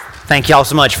Thank you all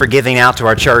so much for giving out to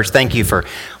our church. Thank you for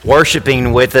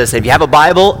worshiping with us. If you have a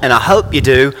Bible, and I hope you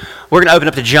do, we're going to open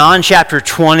up to John chapter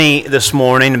 20 this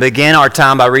morning and begin our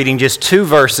time by reading just two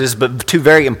verses, but two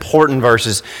very important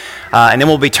verses. And then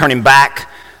we'll be turning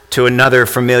back to another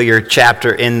familiar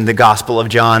chapter in the Gospel of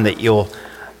John that you'll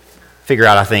figure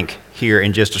out, I think, here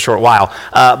in just a short while.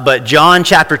 But John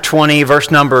chapter 20, verse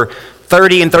number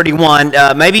 30 and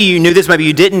 31. Maybe you knew this, maybe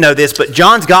you didn't know this, but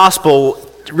John's Gospel,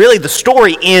 really the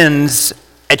story ends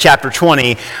at chapter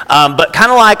 20, but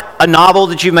kind of like a novel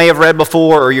that you may have read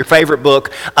before or your favorite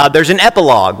book, there's an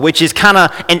epilogue, which is kind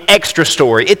of an extra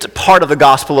story. It's part of the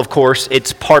gospel, of course.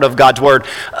 It's part of God's word.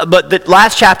 But the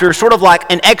last chapter is sort of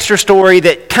like an extra story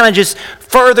that kind of just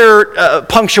further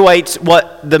punctuates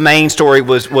what the main story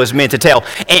was meant to tell.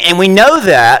 And we know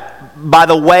that by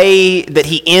the way that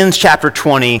he ends chapter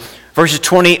 20. Verses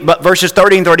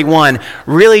 30 and 31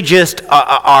 really just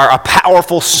are a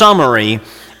powerful summary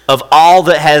of all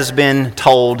that has been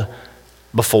told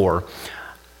before.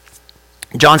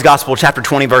 John's Gospel, chapter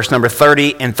 20, verse number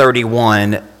 30 and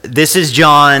 31. This is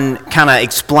John kind of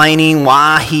explaining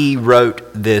why he wrote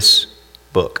this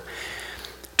book.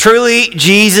 Truly,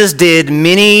 Jesus did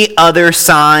many other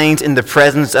signs in the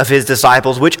presence of his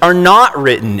disciples, which are not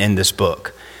written in this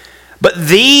book. But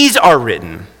these are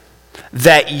written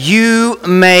that you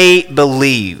may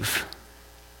believe,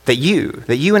 that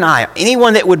you and I,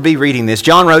 anyone that would be reading this,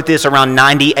 John wrote this around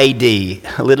 90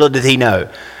 AD. Little did he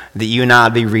know that you and I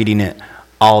would be reading it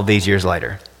all these years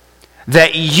later.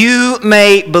 That you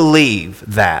may believe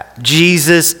that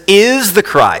Jesus is the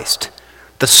Christ,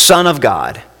 the Son of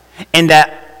God, and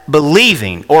that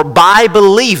believing, or by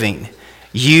believing,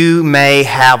 you may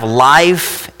have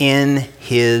life in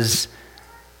his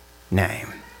name.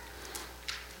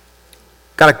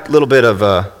 Got a little bit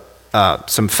of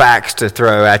some facts to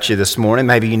throw at you this morning.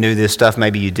 Maybe you knew this stuff,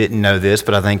 maybe you didn't know this,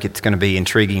 but I think it's going to be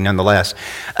intriguing nonetheless.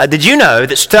 Did you know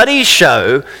that studies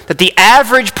show that the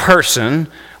average person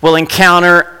will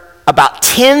encounter about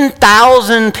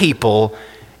 10,000 people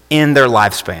in their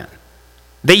lifespan?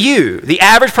 The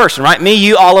average person, right? Me,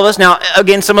 you, all of us. Now,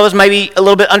 again, some of us may be a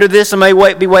little bit under this, some may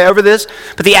be way over this.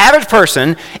 But the average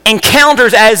person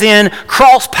encounters, as in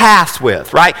cross paths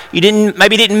with, right?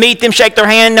 Maybe didn't meet them, shake their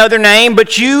hand, know their name,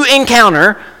 but you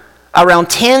encounter around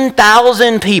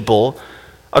 10,000 people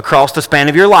across the span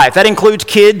of your life. That includes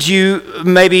kids you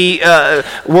maybe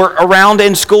were around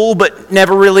in school but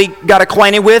never really got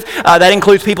acquainted with. That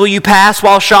includes people you passed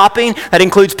while shopping. That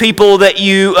includes people that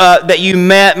you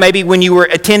met maybe when you were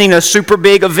attending a super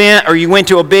big event or you went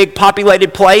to a big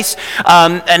populated place.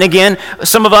 And again,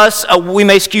 some of us, we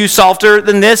may skew softer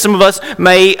than this. Some of us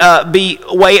may be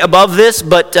way above this.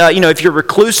 But if you're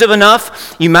reclusive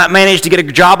enough, you might manage to get a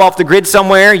job off the grid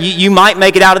somewhere. You might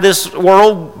make it out of this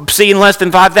world seeing less than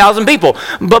 5,000 people.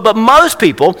 But most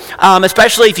people,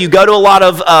 especially if you go to a lot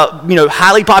of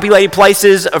highly populated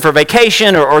places for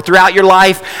vacation or throughout your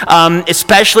life,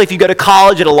 especially if you go to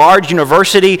college at a large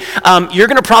university, you're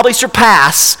going to probably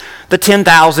surpass the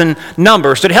 10,000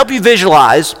 number. So to help you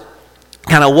visualize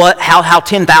kind of how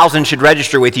 10,000 should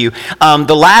register with you.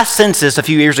 The last census a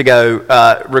few years ago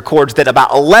records that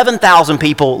about 11,000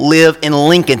 people live in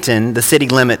Lincolnton, the city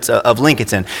limits of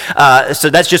Lincolnton.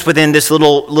 So that's just within this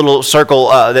little circle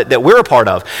that we're a part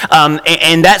of.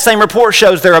 And that same report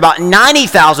shows there are about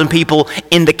 90,000 people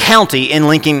in the county, in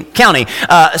Lincoln County.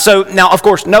 So now, of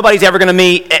course, nobody's ever going to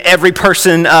meet every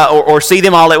person or see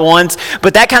them all at once,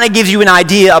 but that kind of gives you an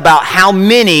idea about how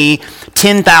many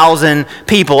 10,000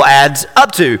 people adds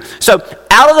up to. So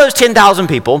out of those 10,000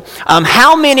 people,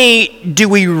 how many do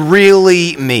we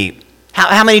really meet?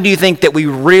 How many do you think that we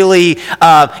really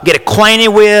get acquainted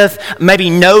with, maybe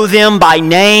know them by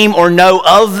name or know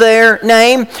of their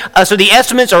name? So the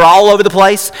estimates are all over the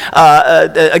place.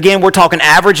 Again, we're talking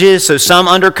averages, so some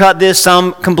undercut this,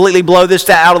 some completely blow this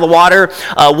out of the water.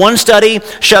 One study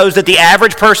shows that the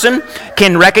average person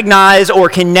can recognize or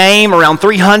can name around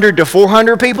 300 to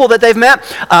 400 people that they've met.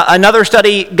 Another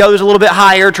study goes a little bit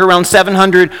higher to around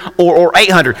 700 or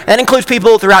 800. That includes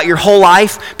people throughout your whole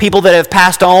life, people that have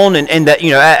passed on and that,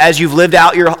 as you've lived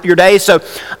out your days. So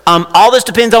all this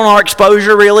depends on our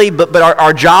exposure, really, but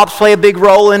our jobs play a big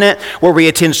role in it. Where we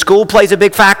attend school plays a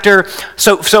big factor.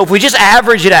 So if we just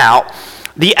average it out,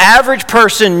 the average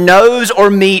person knows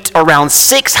or meets around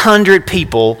 600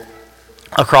 people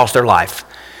across their life.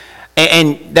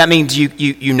 And that means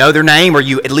you know their name, or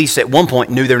you at least at one point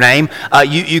knew their name.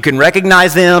 You can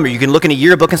recognize them, or you can look in a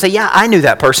yearbook and say, yeah, I knew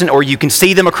that person. Or you can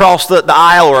see them across the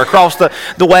aisle or across the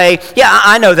way. Yeah,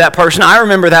 I know that person. I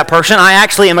remember that person. I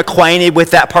actually am acquainted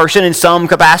with that person in some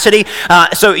capacity.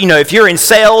 So, if you're in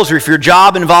sales, or if your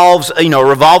job involves, a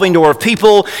revolving door of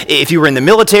people, if you were in the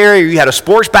military or you had a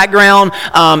sports background,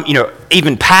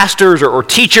 even pastors or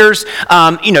teachers,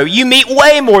 you meet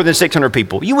way more than 600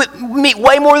 people. You meet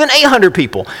way more than 800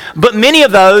 people. But many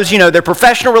of those, their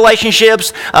professional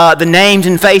relationships, the names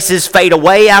and faces fade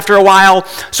away after a while.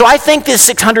 So I think this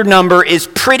 600 number is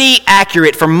pretty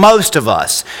accurate for most of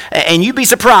us. And you'd be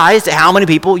surprised at how many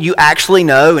people you actually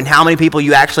know and how many people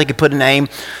you actually could put a name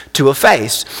to a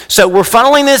face. So we're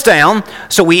funneling this down.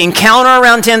 So we encounter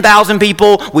around 10,000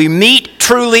 people. We meet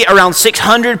truly around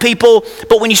 600 people.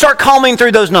 But when you start combing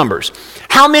through those numbers,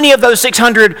 how many of those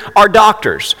 600 are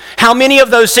doctors? How many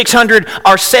of those 600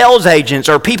 are sales agents,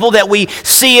 or people that we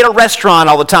see at a restaurant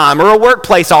all the time, or a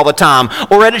workplace all the time,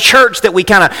 or at a church that we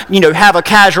kind of, have a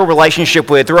casual relationship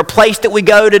with, or a place that we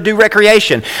go to do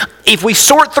recreation? If we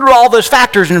sort through all those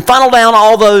factors and funnel down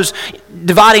all those,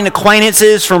 dividing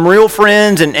acquaintances from real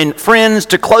friends and friends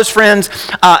to close friends,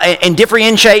 and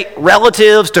differentiate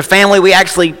relatives to family we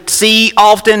actually see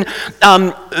often,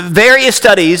 various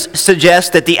studies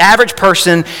suggest that the average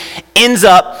person ends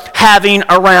up having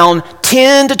around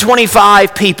 10 to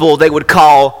 25 people they would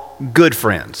call good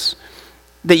friends.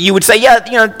 That you would say, yeah,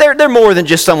 they're more than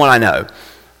just someone I know.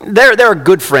 They're a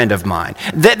good friend of mine.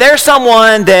 They're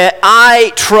someone that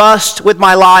I trust with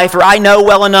my life, or I know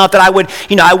well enough that I would,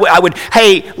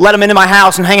 hey, let them into my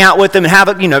house and hang out with them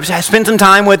and spend some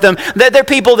time with them. They're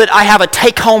people that I have a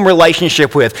take-home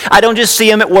relationship with. I don't just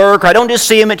see them at work, or I don't just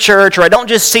see them at church, or I don't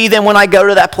just see them when I go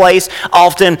to that place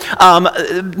often.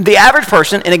 The average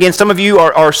person, and again, some of you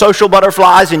are social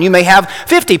butterflies, and you may have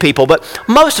 50 people, but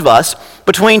most of us,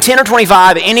 between 10 or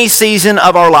 25, any season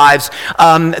of our lives,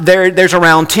 there's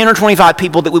around 10 or 25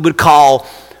 people that we would call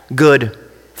good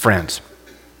friends.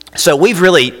 So we've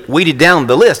really weeded down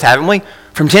the list, haven't we?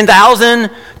 From 10,000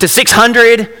 to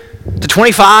 600 to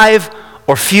 25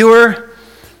 or fewer.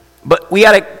 But we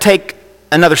got to take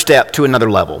another step to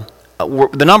another level.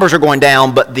 The numbers are going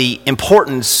down, but the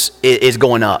importance is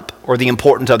going up, or the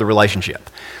importance of the relationship.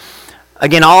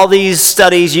 Again, all these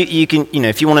studies, you can,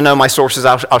 if you want to know my sources,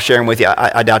 I'll share them with you.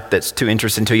 I doubt that's too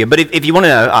interesting to you. But if you want to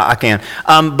know, I can.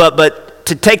 But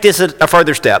to take this a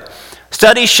further step,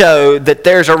 studies show that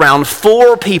there's around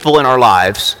 4 people in our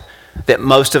lives that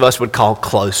most of us would call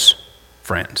close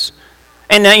friends.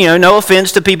 And no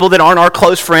offense to people that aren't our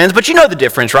close friends, but you know the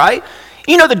difference, right?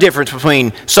 You know the difference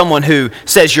between someone who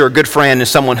says you're a good friend and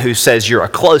someone who says you're a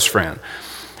close friend.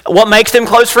 What makes them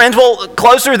close friends? Well,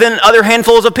 closer than other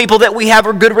handfuls of people that we have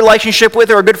a good relationship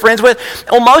with or are good friends with.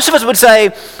 Well, most of us would say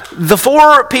the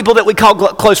 4 people that we call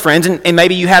close friends, and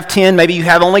maybe you have 10, maybe you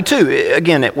have only 2.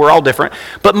 Again, we're all different.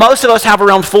 But most of us have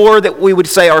around 4 that we would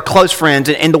say are close friends.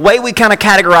 And the way we kind of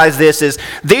categorize this is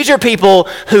these are people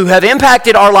who have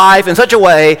impacted our life in such a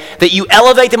way that you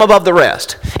elevate them above the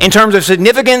rest. In terms of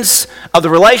significance of the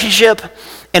relationship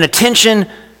and attention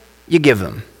you give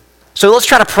them. So let's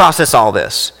try to process all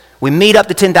this. We meet up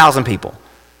to 10,000 people.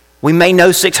 We may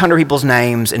know 600 people's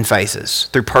names and faces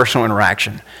through personal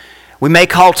interaction. We may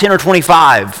call 10 or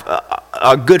 25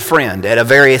 a good friend at a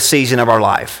various season of our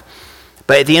life.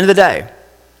 But at the end of the day,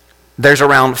 there's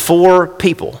around 4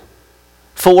 people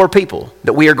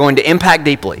that we are going to impact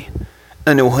deeply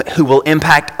and who will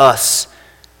impact us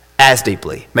as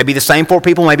deeply. Maybe the same 4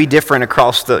 people, maybe different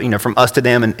across from us to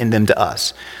them and them to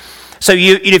us. So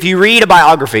if you read a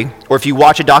biography, or if you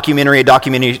watch a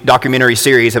documentary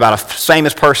series about a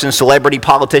famous person, celebrity,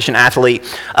 politician, athlete,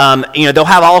 they'll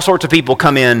have all sorts of people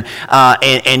come in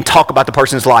and talk about the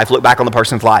person's life, look back on the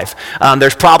person's life.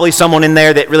 There's probably someone in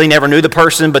there that really never knew the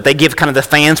person, but they give kind of the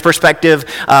fan's perspective,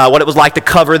 what it was like to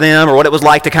cover them, or what it was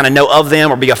like to kind of know of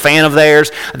them, or be a fan of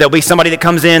theirs. There'll be somebody that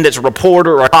comes in that's a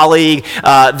reporter or a colleague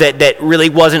that really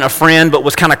wasn't a friend, but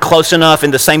was kind of close enough in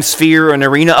the same sphere or an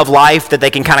arena of life that they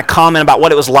can kind of comment about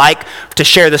what it was like to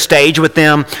share the stage with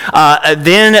them.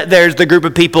 Then there's the group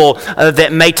of people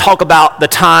that may talk about the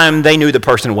time they knew the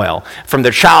person well, from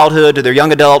their childhood to their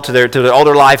young adult to their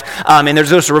older life. And there's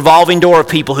this revolving door of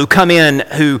people who come in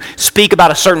who speak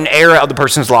about a certain era of the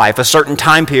person's life, a certain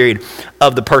time period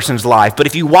of the person's life. But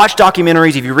if you watch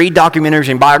documentaries, if you read documentaries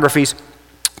and biographies,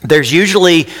 there's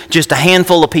usually just a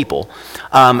handful of people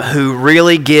who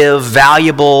really give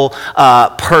valuable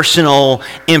personal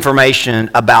information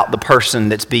about the person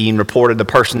that's being reported, the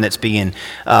person that's being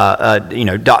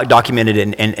documented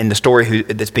in the story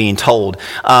that's being told.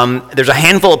 There's a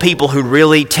handful of people who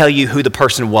really tell you who the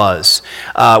person was,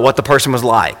 what the person was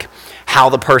like, how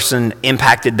the person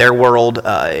impacted their world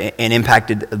and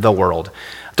impacted the world.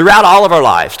 Throughout all of our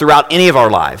lives, throughout any of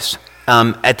our lives,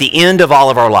 at the end of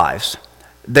all of our lives,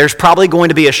 there's probably going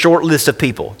to be a short list of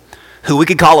people who we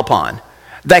could call upon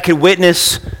that could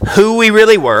witness who we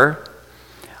really were,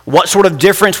 what sort of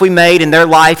difference we made in their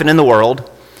life and in the world,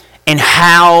 and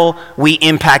how we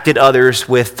impacted others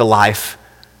with the life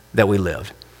that we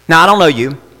lived. Now, I don't know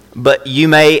you, but you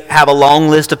may have a long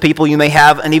list of people. You may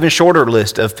have an even shorter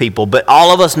list of people, but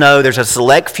all of us know there's a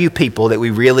select few people that we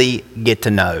really get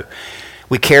to know.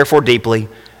 We care for deeply,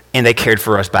 and they cared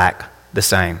for us back the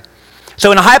same.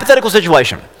 So in a hypothetical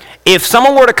situation, if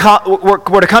someone were to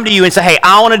come to you and say, hey,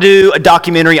 I want to do a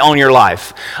documentary on your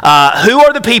life, who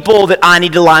are the people that I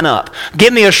need to line up?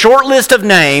 Give me a short list of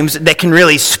names that can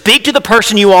really speak to the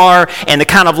person you are and the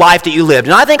kind of life that you lived.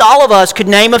 And I think all of us could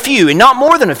name a few, and not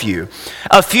more than a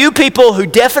few people who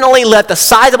definitely left a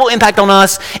sizable impact on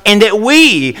us and that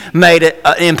we made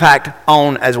an impact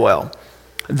on as well.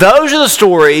 Those are the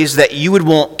stories that you would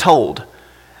want told.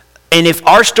 And if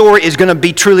our story is going to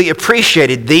be truly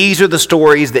appreciated, these are the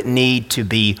stories that need to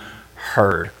be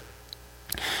heard.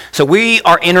 So we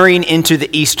are entering into the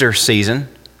Easter season,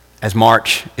 as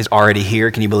March is already here.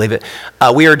 Can you believe it?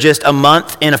 We are just a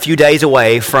month and a few days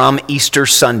away from Easter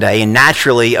Sunday. And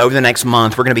naturally, over the next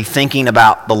month, we're going to be thinking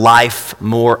about the life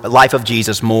of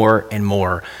Jesus more and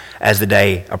more as the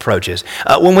day approaches.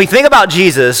 When we think about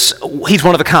Jesus, he's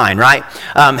one of a kind, right?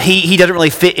 He doesn't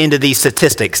really fit into these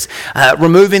statistics.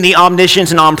 Removing the omniscience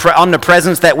and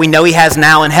omnipresence that we know he has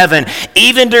now in heaven,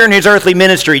 even during his earthly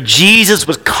ministry, Jesus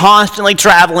was constantly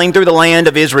traveling through the land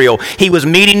of Israel. He was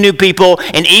meeting new people,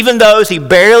 and even those he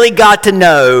barely got to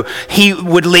know, he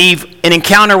would leave an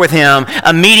encounter with him,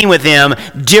 a meeting with him,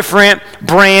 different,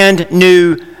 brand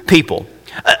new people.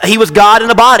 He was God in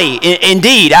a body,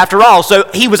 indeed, after all. So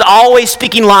he was always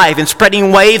speaking life and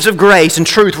spreading waves of grace and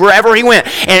truth wherever he went.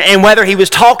 And whether he was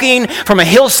talking from a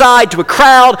hillside to a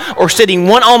crowd or sitting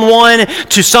one-on-one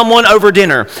to someone over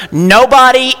dinner,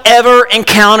 nobody ever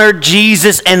encountered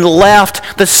Jesus and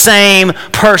left the same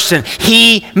person.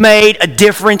 He made a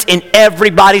difference in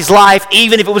everybody's life,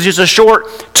 even if it was just a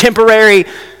short, temporary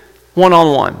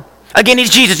one-on-one. Again, he's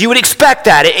Jesus. You would expect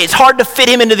that. It's hard to fit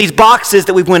him into these boxes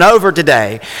that we've went over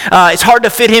today. It's hard to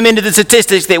fit him into the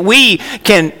statistics that we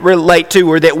can relate to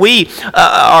or that we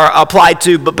are applied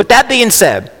to. But that being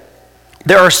said,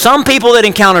 there are some people that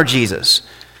encounter Jesus,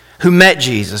 who met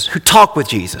Jesus, who talked with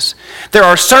Jesus. There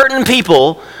are certain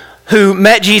people who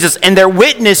met Jesus, and their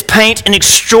witness paints an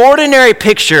extraordinary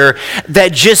picture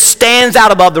that just stands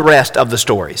out above the rest of the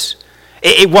stories.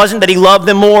 It wasn't that he loved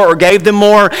them more or gave them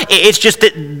more. It's just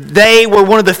that they were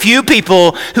one of the few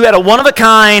people who had a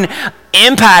one-of-a-kind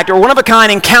impact or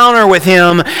one-of-a-kind encounter with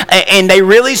him, and they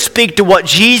really speak to what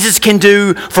Jesus can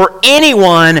do for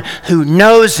anyone who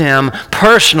knows him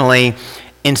personally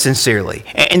and sincerely.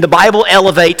 And the Bible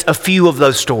elevates a few of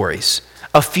those stories,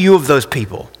 a few of those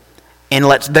people, and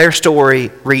lets their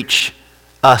story reach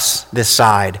us this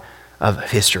side of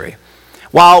history.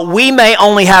 While we may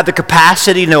only have the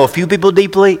capacity to know a few people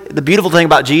deeply, the beautiful thing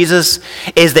about Jesus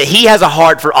is that he has a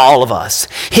heart for all of us.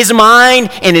 His mind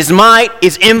and his might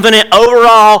is infinite over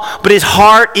all, but his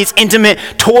heart is intimate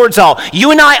towards all.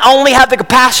 You and I only have the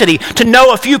capacity to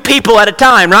know a few people at a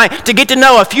time, right? To get to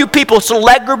know a few people,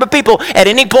 select group of people at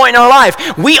any point in our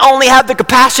life. We only have the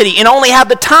capacity and only have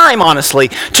the time, honestly,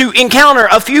 to encounter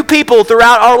a few people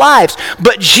throughout our lives.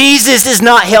 But Jesus is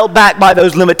not held back by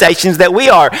those limitations that we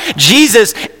are. Jesus,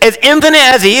 as infinite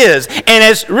as he is, and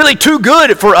as really too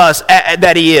good for us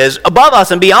that he is, above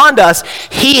us and beyond us,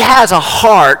 he has a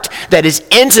heart that is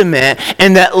intimate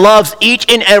and that loves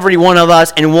each and every one of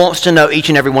us and wants to know each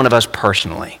and every one of us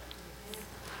personally.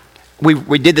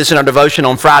 We did this in our devotion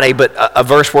on Friday, but a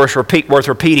verse worth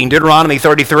repeating, Deuteronomy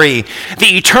 33.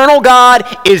 The eternal God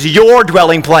is your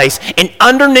dwelling place, and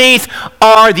underneath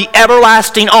are the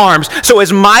everlasting arms. So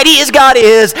as mighty as God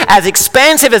is, as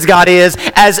expansive as God is,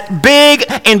 as big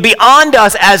and beyond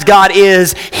us as God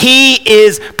is, he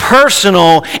is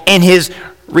personal in his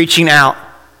reaching out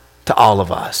to all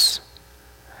of us.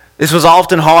 This was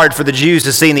often hard for the Jews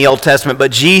to see in the Old Testament, but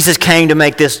Jesus came to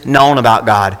make this known about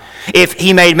God. If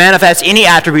he made manifest any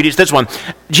attribute, it's this one.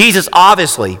 Jesus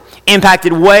obviously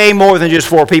impacted way more than just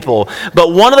 4 people,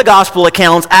 but one of the gospel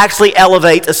accounts actually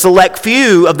elevates a select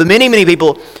few of the many, many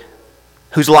people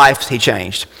whose lives he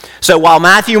changed. So while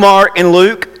Matthew, Mark, and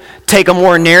Luke take a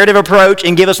more narrative approach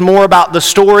and give us more about the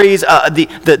stories,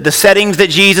 the settings that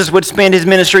Jesus would spend his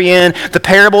ministry in, the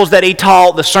parables that he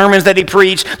taught, the sermons that he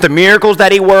preached, the miracles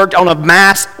that he worked on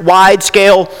a wide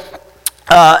scale,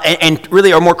 and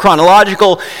really are more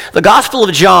chronological. The Gospel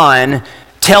of John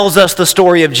tells us the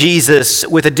story of Jesus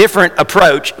with a different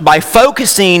approach by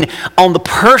focusing on the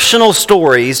personal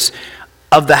stories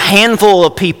of the handful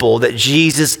of people that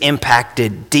Jesus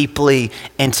impacted deeply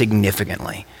and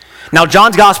significantly. Now,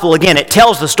 John's gospel, again, it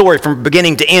tells the story from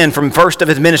beginning to end, from first of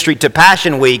his ministry to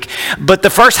Passion Week, but the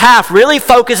first half really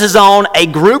focuses on a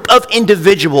group of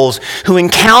individuals who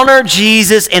encounter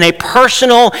Jesus in a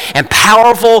personal and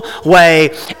powerful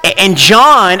way. And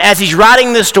John, as he's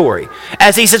writing this story,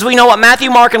 as he says, well, you know what, Matthew,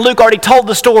 Mark, and Luke already told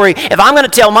the story. If I'm going to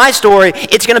tell my story,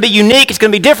 it's going to be unique, it's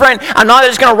going to be different. I'm not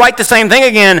just going to write the same thing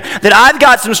again, that I've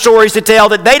got some stories to tell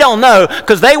that they don't know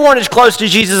because they weren't as close to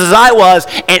Jesus as I was,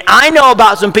 and I know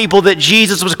about some people that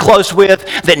Jesus was close with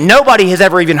that nobody has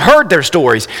ever even heard their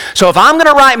stories. So if I'm going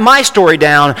to write my story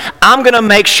down, I'm going to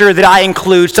make sure that I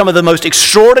include some of the most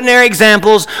extraordinary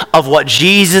examples of what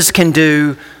Jesus can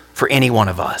do for any one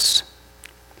of us.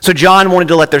 So John wanted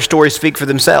to let their stories speak for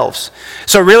themselves.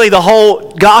 So really the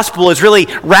whole gospel is really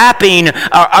wrapping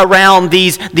around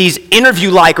these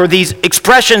interview-like or these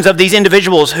expressions of these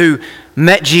individuals who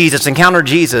met Jesus, encountered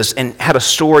Jesus, and had a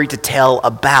story to tell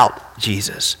about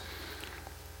Jesus.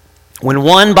 When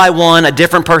one by one a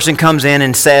different person comes in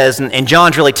and says, and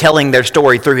John's really telling their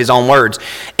story through his own words,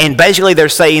 and basically they're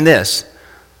saying this: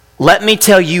 let me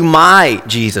tell you my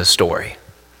Jesus story.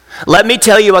 Let me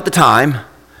tell you about the time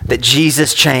that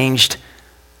Jesus changed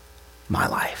my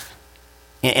life.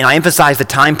 And I emphasize the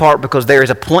time part because there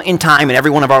is a point in time in every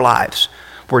one of our lives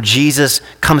where Jesus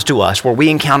comes to us, where we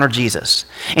encounter Jesus.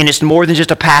 And it's more than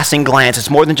just a passing glance. It's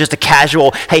more than just a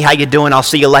casual, hey, how you doing? I'll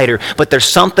see you later. But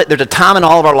there's a time in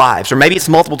all of our lives, or maybe it's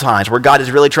multiple times, where God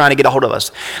is really trying to get a hold of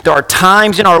us. There are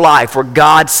times in our life where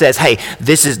God says, hey,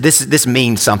 this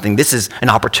means something. This is an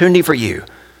opportunity for you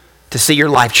to see your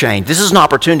life change. This is an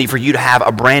opportunity for you to have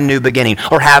a brand new beginning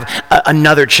or have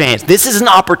another chance. This is an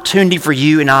opportunity for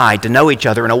you and I to know each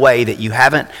other in a way that you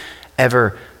haven't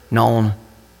ever known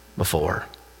before.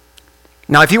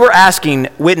 Now, if you were asking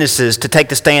witnesses to take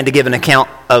the stand to give an account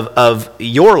of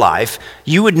your life,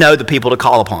 you would know the people to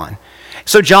call upon.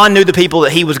 So John knew the people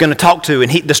that he was going to talk to and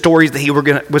the stories that he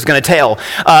was going to tell,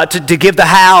 to give the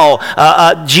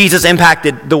how Jesus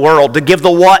impacted the world, to give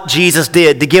the what Jesus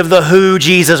did, to give the who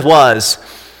Jesus was.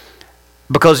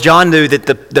 Because John knew that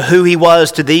the who he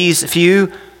was to these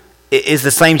few is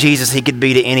the same Jesus he could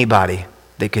be to anybody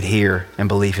that could hear and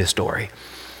believe his story.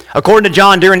 According to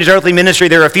John, during his earthly ministry,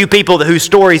 there are a few people whose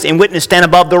stories and witness stand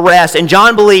above the rest, and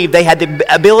John believed they had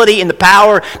the ability and the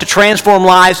power to transform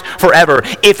lives forever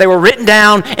if they were written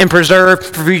down and preserved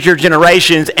for future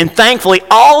generations. And thankfully,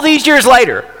 all these years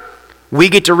later, we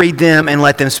get to read them and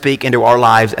let them speak into our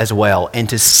lives as well, and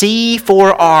to see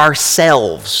for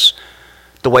ourselves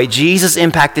the way Jesus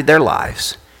impacted their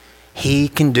lives. He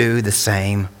can do the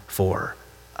same for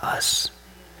us.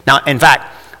 Now, in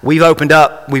fact, we've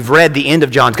read the end of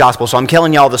John's gospel, so I'm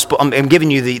telling y'all I'm giving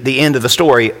you the end of the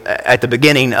story at the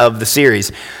beginning of the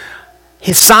series.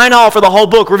 His sign-off for the whole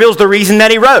book reveals the reason that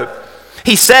he wrote.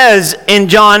 He says in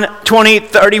John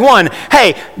 20:31,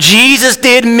 hey, Jesus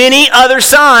did many other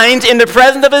signs in the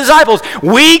presence of his disciples.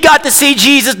 We got to see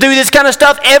Jesus do this kind of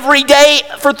stuff every day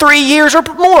for 3 years or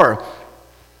more.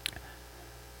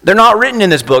 They're not written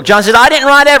in this book. John says, I didn't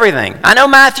write everything. I know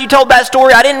Matthew told that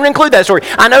story. I didn't include that story.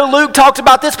 I know Luke talks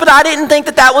about this, but I didn't think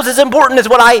that was as important as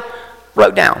what I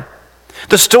wrote down.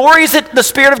 The stories that the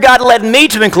Spirit of God led me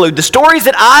to include, the stories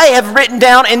that I have written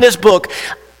down in this book,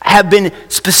 have been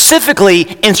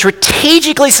specifically and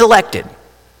strategically selected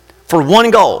for one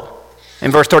goal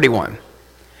in verse 31.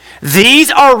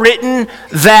 These are written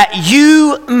that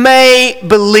you may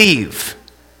believe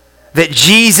that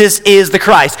Jesus is the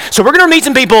Christ. So we're going to meet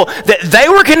some people that they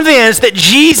were convinced that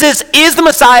Jesus is the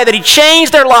Messiah, that he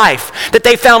changed their life, that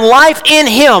they found life in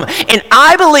him. And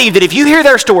I believe that if you hear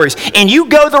their stories and you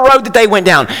go the road that they went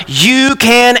down, you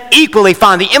can equally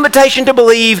find the invitation to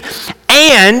believe,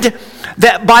 and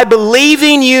that by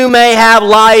believing you may have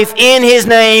life in his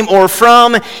name or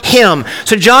from him.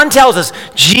 So John tells us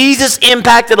Jesus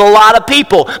impacted a lot of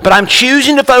people, but I'm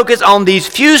choosing to focus on these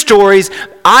few stories.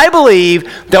 I believe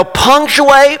they'll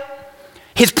punctuate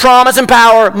his promise and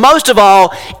power most of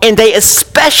all, and they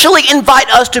especially invite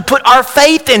us to put our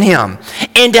faith in him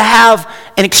and to have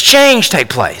an exchange take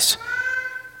place.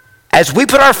 As we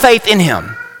put our faith in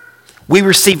him, we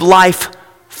receive life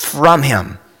from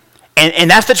him.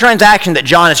 And that's the transaction that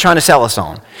John is trying to sell us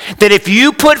on. That if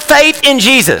you put faith in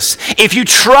Jesus, if you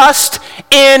trust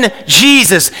in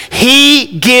Jesus,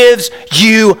 he gives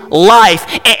you life.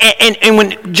 And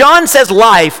when John says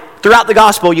life, throughout the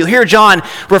gospel, you'll hear John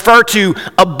refer to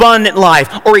abundant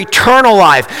life or eternal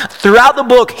life. Throughout the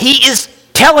book, he is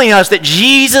telling us that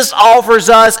Jesus offers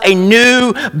us a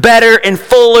new, better, and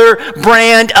fuller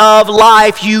brand of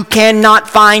life. You cannot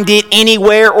find it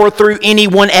anywhere or through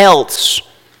anyone else.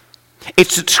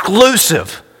 It's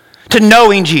exclusive to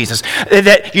knowing Jesus.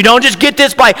 That you don't just get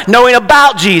this by knowing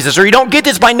about Jesus, or you don't get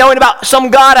this by knowing about some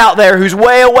God out there who's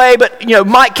way away but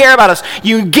might care about us.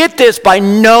 You get this by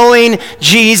knowing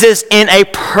Jesus in a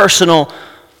personal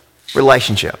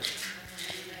relationship.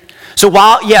 So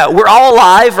while, we're all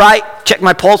alive, right? Check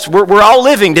my pulse. We're all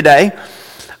living today.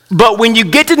 But when you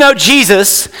get to know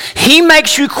Jesus, he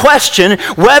makes you question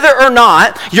whether or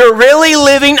not you're really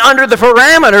living under the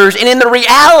parameters and in the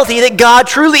reality that God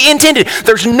truly intended.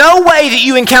 There's no way that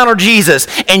you encounter Jesus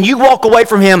and you walk away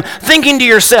from him thinking to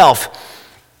yourself,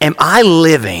 am I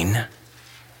living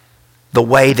the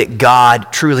way that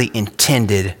God truly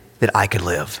intended that I could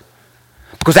live?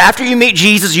 Because after you meet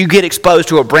Jesus, you get exposed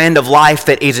to a brand of life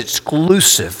that is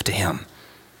exclusive to him.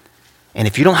 And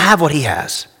if you don't have what he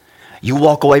has, you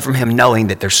walk away from him knowing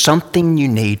that there's something you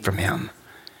need from him,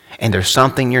 and there's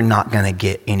something you're not going to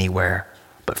get anywhere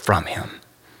but from him.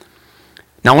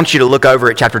 Now I want you to look over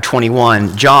at chapter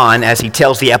 21. John, as he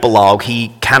tells the epilogue, he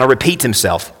kind of repeats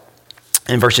himself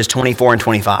in verses 24 and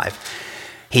 25.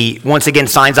 He once again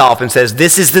signs off and says,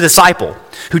 "This is the disciple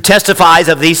who testifies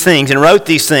of these things and wrote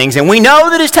these things, and we know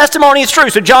that his testimony is true."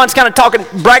 So John's kind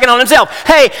of bragging on himself.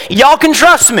 Hey, y'all can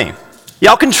trust me.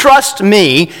 Y'all can trust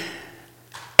me.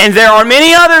 And there are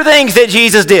many other things that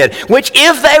Jesus did, which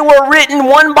if they were written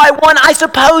one by one, I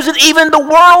suppose that even the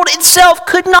world itself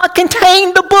could not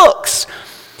contain the books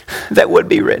that would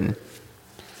be written.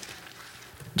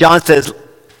 John says,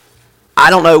 I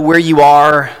don't know where you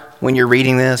are when you're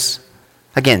reading this.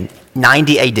 Again,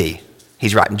 90 AD,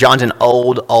 he's writing. John's an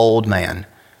old man.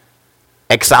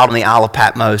 Exiled on the Isle of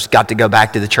Patmos, got to go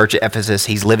back to the church at Ephesus.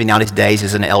 He's living out his days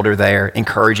as an elder there,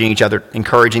 encouraging each other,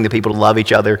 encouraging the people to love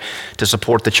each other, to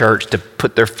support the church, to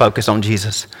put their focus on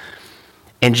Jesus.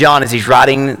 And John, as he's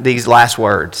writing these last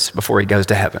words before he goes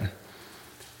to heaven,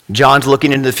 John's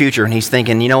looking into the future and he's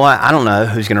thinking, you know what? I don't know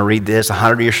who's going to read this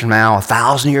 100 years from now,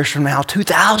 1,000 years from now,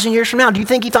 2,000 years from now. Do you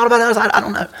think he thought about us? I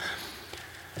don't know.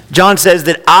 John says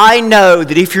that I know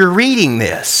that if you're reading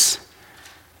this,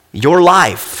 your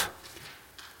life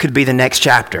could be the next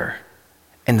chapter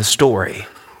in the story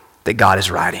that God is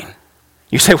writing.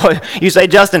 You say, well,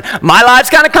 Justin, my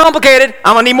life's kind of complicated.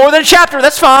 I'm going to need more than a chapter.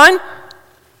 That's fine.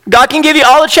 God can give you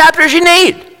all the chapters you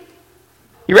need.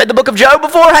 You read the book of Job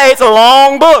before? Hey, it's a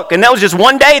long book, and that was just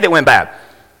one day that went bad.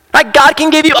 Right? God can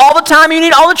give you all the time you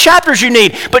need, all the chapters you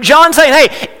need. But John's saying,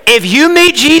 hey, if you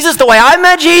meet Jesus the way I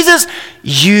met Jesus,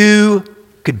 you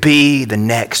could be the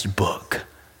next book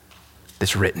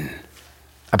that's written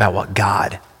about what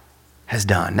God has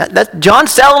done.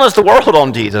 John's selling us the world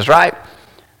on Jesus, right?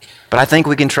 But I think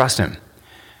we can trust him.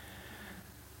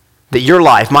 That your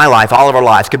life, my life, all of our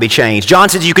lives could be changed. John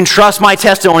says, you can trust my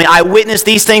testimony. I witnessed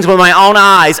these things with my own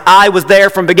eyes. I was there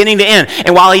from beginning to end.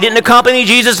 And while he didn't accompany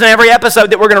Jesus in every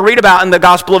episode that we're going to read about in the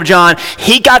Gospel of John,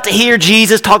 he got to hear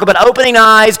Jesus talk about opening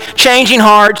eyes, changing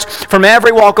hearts from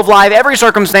every walk of life, every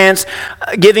circumstance,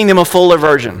 giving them a fuller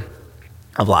version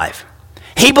of life.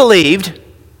 He believed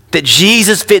that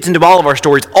Jesus fits into all of our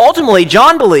stories. Ultimately,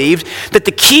 John believed that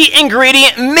the key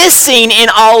ingredient missing in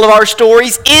all of our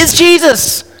stories is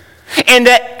Jesus. And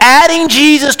that adding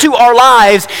Jesus to our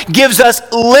lives gives us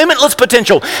limitless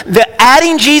potential. That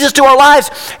adding Jesus to our lives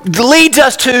leads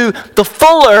us to the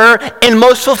fuller and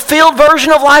most fulfilled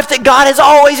version of life that God has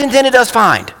always intended us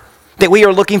find. That we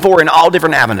are looking for in all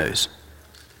different avenues.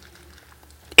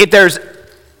 If there's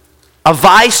a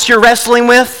vice you're wrestling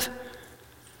with,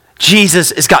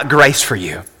 Jesus has got grace for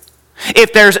you.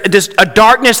 If there's a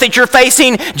darkness that you're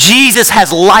facing, Jesus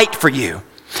has light for you.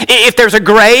 If there's a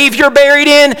grave you're buried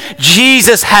in,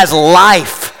 Jesus has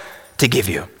life to give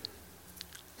you.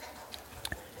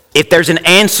 If there's an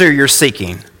answer you're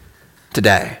seeking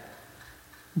today,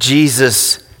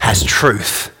 Jesus has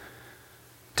truth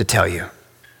to tell you.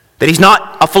 That he's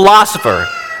not a philosopher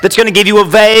that's going to give you a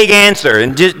vague answer.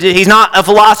 And he's not a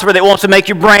philosopher that wants to make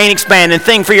your brain expand and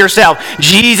think for yourself.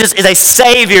 Jesus is a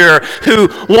Savior who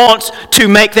wants to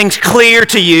make things clear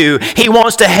to you. He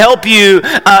wants to help you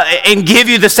and give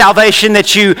you the salvation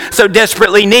that you so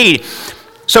desperately need.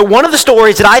 So one of the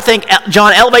stories that I think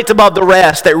John elevates above the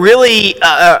rest that really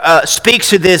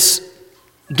speaks to this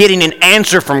getting an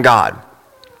answer from God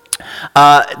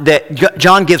that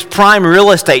John gives prime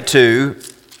real estate to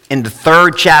in the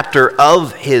 3rd chapter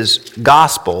of his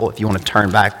gospel, if you want to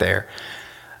turn back there.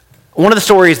 One of the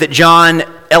stories that John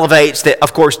elevates that,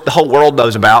 of course, the whole world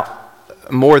knows about,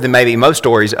 more than maybe most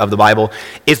stories of the Bible,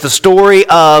 is the story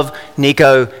of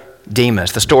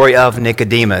Nicodemus, the story of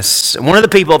Nicodemus. One of the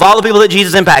people, of all the people that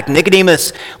Jesus impacted,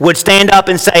 Nicodemus would stand up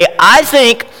and say, I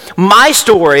think my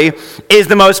story is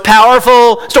the most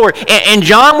powerful story. And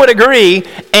John would agree,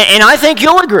 and I think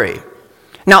you'll agree.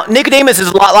 Now, Nicodemus is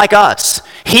a lot like us.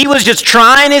 He was just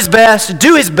trying his best to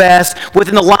do his best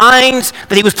within the lines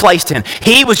that he was placed in.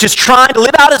 He was just trying to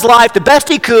live out his life the best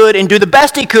he could and do the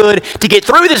best he could to get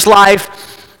through this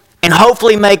life and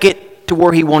hopefully make it to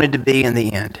where he wanted to be in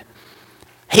the end.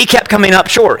 He kept coming up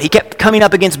short. He kept coming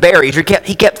up against barriers.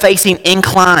 He kept facing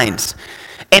inclines.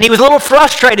 And he was a little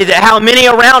frustrated at how many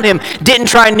around him didn't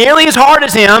try nearly as hard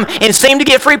as him and seemed to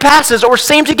get free passes or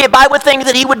seemed to get by with things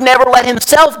that he would never let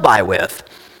himself by with.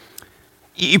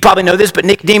 You probably know this, but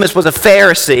Nicodemus was a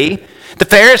Pharisee. The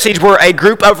Pharisees were a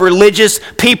group of religious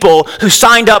people who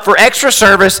signed up for extra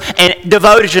service and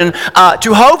devotion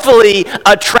to hopefully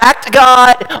attract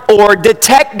God or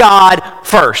detect God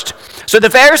first. So the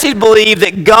Pharisees believed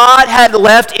that God had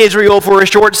left Israel for a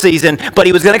short season, but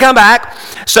he was going to come back.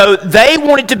 So they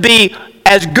wanted to be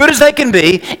as good as they can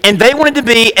be, and they wanted to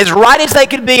be as right as they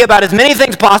could be about as many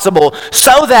things possible,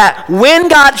 so that when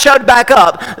God showed back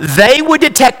up, they would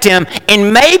detect him,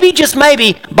 and maybe, just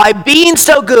maybe, by being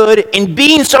so good and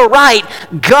being so right,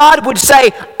 God would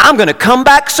say, I'm going to come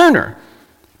back sooner,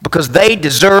 because they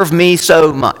deserve me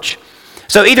so much.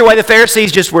 So either way, the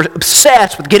Pharisees just were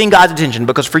obsessed with getting God's attention,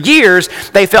 because for years,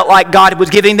 they felt like God was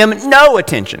giving them no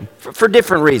attention, for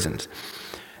different reasons.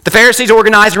 The Pharisees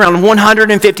organized around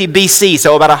 150 BC,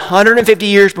 so about 150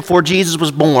 years before Jesus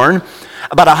was born,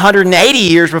 about 180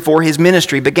 years before his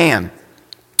ministry began.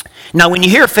 Now, when you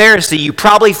hear Pharisee, you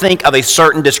probably think of a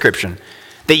certain description,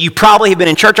 that you probably have been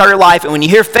in church all your life, and when you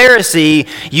hear Pharisee,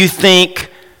 you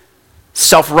think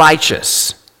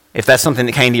self-righteous. If that's something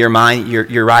that came to your mind,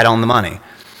 you're right on the money.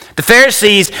 The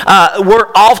Pharisees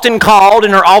were often called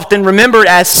and are often remembered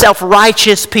as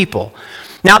self-righteous people.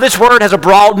 Now, this word has a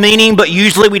broad meaning, but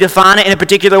usually we define it in a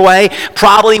particular way.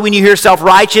 Probably when you hear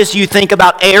self-righteous, you think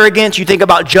about arrogance, you think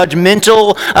about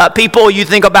judgmental people, you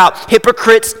think about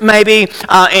hypocrites maybe,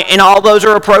 and all those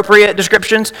are appropriate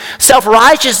descriptions.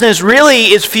 Self-righteousness really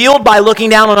is fueled by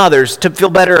looking down on others to feel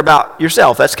better about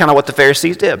yourself. That's kind of what the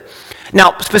Pharisees did.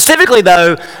 Now, specifically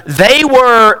though, they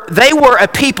were a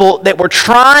people that were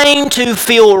trying to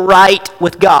feel right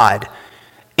with God.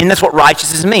 And that's what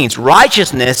righteousness means.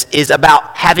 Righteousness is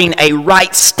about having a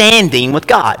right standing with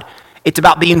God. It's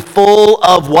about being full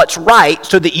of what's right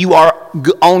so that you are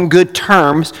on good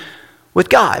terms with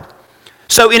God.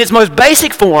 So in its most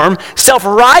basic form,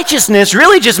 self-righteousness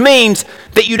really just means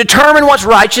that you determine what's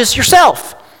righteous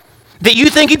yourself. That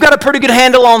you think you've got a pretty good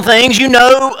handle on things, you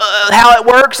know how it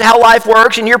works, how life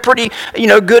works, and you're pretty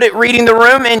good at reading the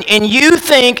room, and you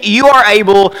think you are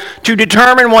able to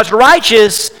determine what's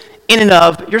righteous in and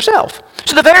of yourself.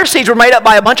 So the Pharisees were made up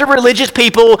by a bunch of religious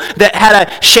people that had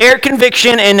a shared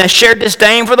conviction and a shared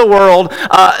disdain for the world.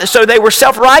 So they were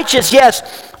self-righteous,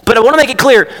 yes, but I want to make it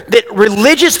clear that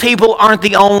religious people aren't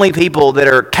the only people that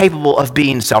are capable of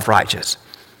being self-righteous.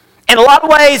 In a lot of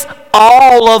ways,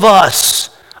 all of us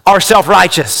are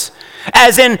self-righteous.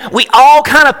 As in, we all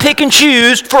kind of pick and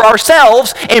choose for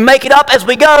ourselves and make it up as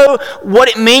we go what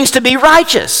it means to be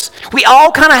righteous. We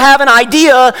all kind of have an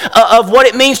idea of what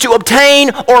it means to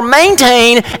obtain or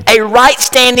maintain a right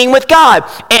standing with God,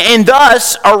 and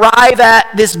thus arrive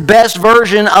at this best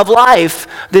version of life,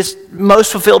 this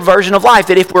most fulfilled version of life,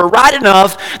 that if we're right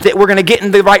enough, that we're going to get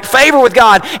in the right favor with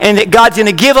God, and that God's going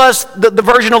to give us the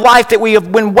version of life that we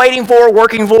have been waiting for,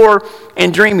 working for,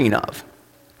 and dreaming of.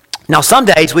 Now, some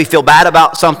days we feel bad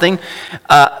about something,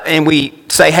 and we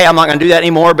say, hey, I'm not going to do that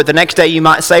anymore. But the next day you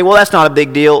might say, well, that's not a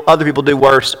big deal. Other people do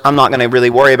worse. I'm not going to really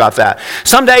worry about that.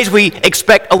 Some days we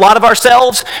expect a lot of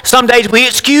ourselves. Some days we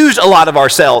excuse a lot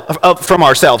of from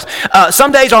ourselves.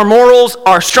 Some days our morals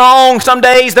are strong. Some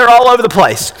days they're all over the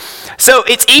place. So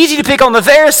it's easy to pick on the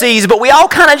Pharisees, but we all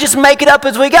kind of just make it up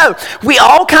as we go. We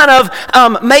all kind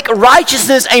of make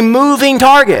righteousness a moving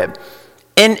target.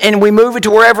 And we move it to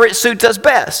wherever it suits us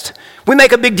best. We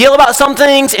make a big deal about some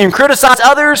things and criticize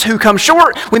others who come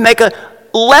short. We make a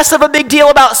less of a big deal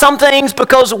about some things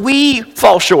because we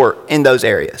fall short in those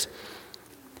areas.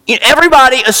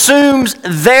 Everybody assumes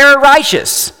they're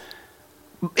righteous,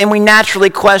 and we naturally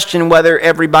question whether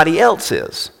everybody else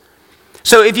is.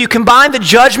 So if you combine the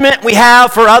judgment we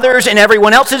have for others and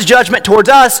everyone else's judgment towards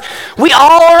us, we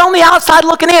all are on the outside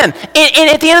looking in. And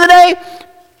at the end of the day,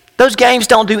 those games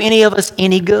don't do any of us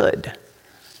any good.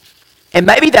 And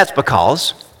maybe that's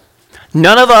because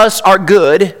none of us are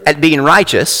good at being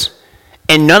righteous,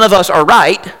 and none of us are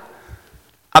right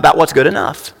about what's good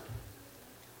enough.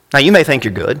 Now, you may think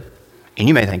you're good, and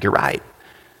you may think you're right,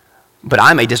 but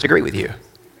I may disagree with you.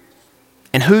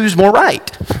 And who's more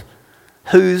right?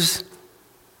 Who's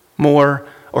more,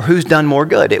 or who's done more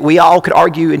good? We all could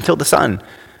argue until the sun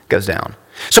goes down.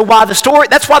 So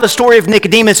that's why the story of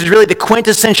Nicodemus is really the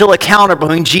quintessential encounter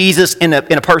between Jesus and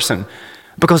a person.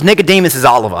 Because Nicodemus is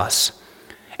all of us.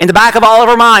 In the back of all of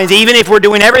our minds, even if we're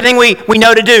doing everything we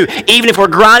know to do, even if we're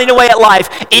grinding away at life,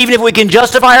 even if we can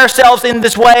justify ourselves in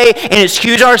this way and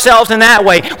excuse ourselves in that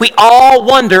way, we all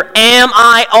wonder, am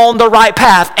I on the right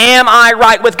path? Am I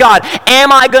right with God?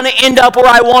 Am I going to end up where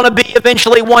I want to be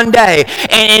eventually one day?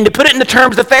 And to put it in the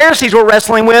terms the Pharisees were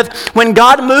wrestling with, when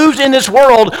God moves in this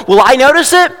world, will I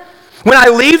notice it? When I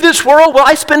leave this world, will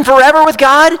I spend forever with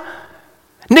God?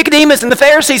 Nicodemus and the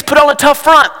Pharisees put on a tough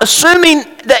front, assuming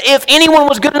that if anyone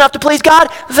was good enough to please God,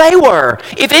 they were.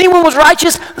 If anyone was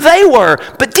righteous, they were.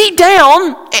 But deep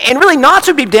down, and really not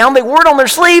so deep down, they wore it on their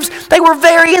sleeves, they were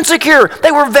very insecure.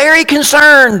 They were very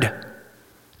concerned.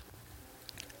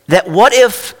 That what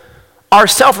if our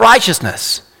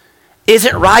self-righteousness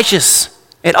isn't righteous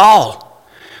at all?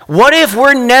 What if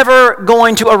we're never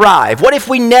going to arrive? What if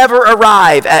we never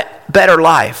arrive at better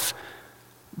life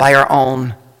by our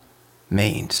own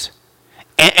means?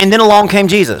 And then along came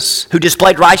Jesus, who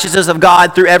displayed righteousness of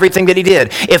God through everything that he did.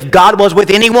 If God was with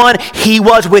anyone, he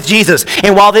was with Jesus.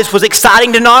 And while this was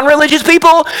exciting to non-religious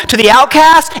people, to the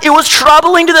outcasts, it was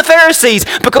troubling to the Pharisees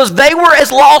because they were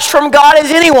as lost from God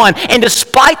as anyone. And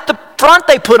despite the front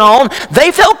they put on,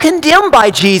 they felt condemned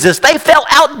by Jesus. They felt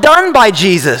outdone by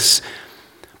Jesus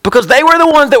because they were the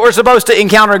ones that were supposed to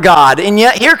encounter God. And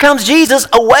yet here comes Jesus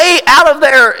away out of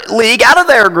their league, out of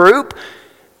their group,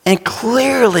 and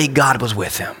clearly God was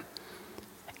with him.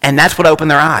 And that's what opened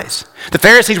their eyes. The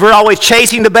Pharisees were always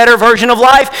chasing the better version of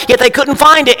life, yet they couldn't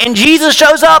find it. And Jesus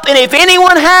shows up, and if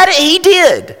anyone had it, he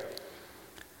did.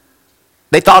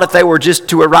 They thought if they were just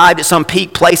to arrive at some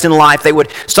peak place in life, they would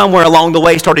somewhere along the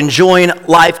way start enjoying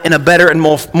life in a better and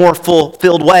more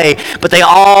fulfilled way. But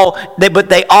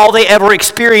all they ever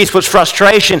experienced was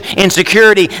frustration,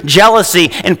 insecurity, jealousy,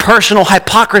 and personal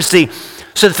hypocrisy.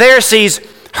 So the Pharisees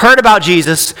heard about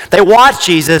Jesus, they watched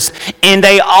Jesus, and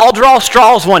they all draw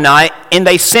straws one night, and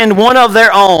they send one of their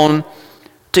own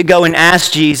to go and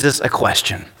ask Jesus a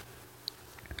question.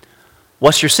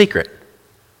 What's your secret?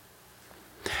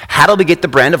 How do we get the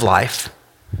brand of life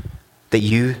that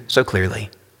you so clearly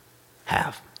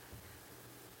have?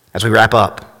 As we wrap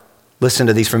up, listen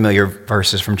to these familiar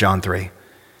verses from John 3.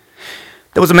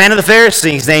 There was a man of the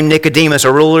Pharisees named Nicodemus,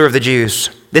 a ruler of the Jews.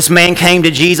 This man came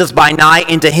to Jesus by night,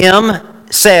 and to him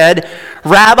said,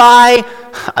 Rabbi,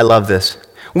 I love this.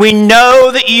 We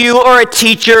know that you are a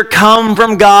teacher come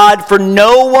from God, for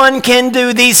no one can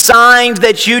do these signs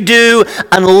that you do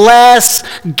unless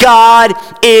God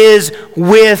is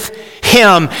with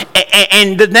him.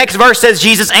 And the next verse says,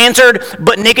 Jesus answered,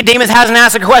 but Nicodemus hasn't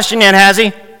asked a question yet, has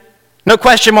he? No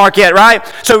question mark yet, right?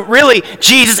 So really,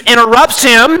 Jesus interrupts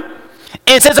him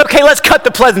and says, okay, let's cut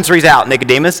the pleasantries out,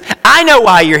 Nicodemus. I know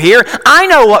why you're here. I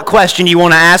know what question you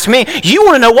want to ask me. You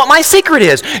want to know what my secret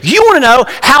is. You want to know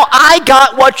how I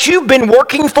got what you've been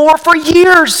working for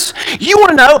years. You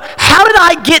want to know, how did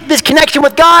I get this connection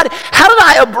with God? How did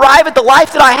I arrive at the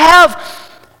life that I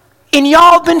have? And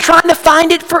y'all have been trying to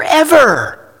find it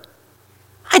forever.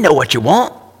 I know what you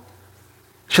want.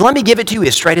 So let me give it to you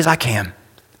as straight as I can.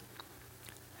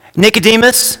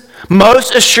 Nicodemus,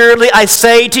 most assuredly I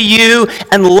say to you,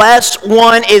 unless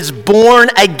one is born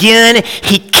again,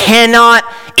 he cannot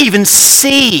even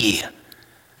see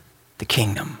the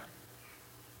kingdom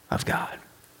of God.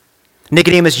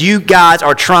 Nicodemus, you guys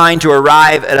are trying to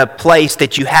arrive at a place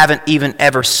that you haven't even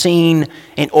ever seen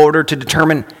in order to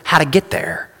determine how to get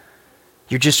there.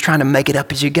 You're just trying to make it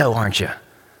up as you go, aren't you?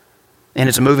 And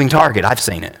it's a moving target. I've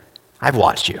seen it. I've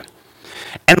watched you.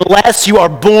 Unless you are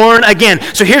born again.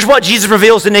 So here's what Jesus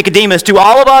reveals to Nicodemus. To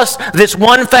all of us, this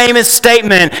one famous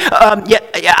statement.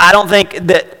 I don't think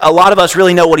that a lot of us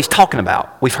really know what he's talking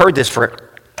about. We've heard this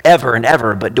forever and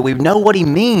ever, but do we know what he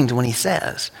means when he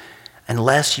says,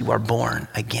 unless you are born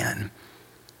again?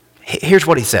 Here's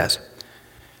what he says.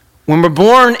 When we're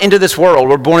born into this world,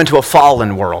 we're born into a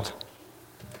fallen world.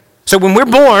 So when we're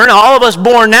born, all of us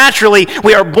born naturally,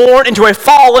 we are born into a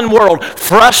fallen world,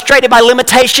 frustrated by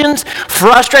limitations,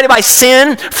 frustrated by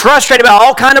sin, frustrated by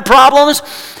all kinds of problems,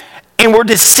 and we're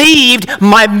deceived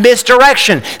by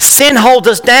misdirection. Sin holds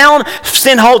us down,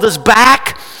 sin holds us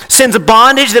back, Sin's a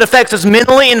bondage that affects us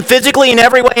mentally and physically and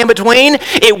every way in between.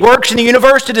 It works in the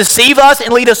universe to deceive us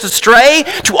and lead us astray,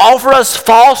 to offer us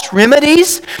false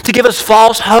remedies, to give us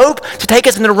false hope, to take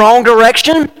us in the wrong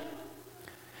direction.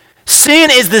 Sin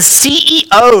is the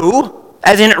CEO,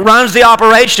 as in it runs the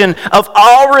operation of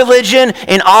all religion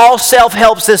and all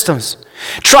self-help systems.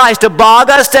 Tries to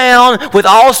bog us down with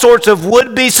all sorts of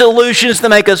would-be solutions to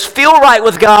make us feel right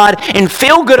with God and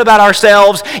feel good about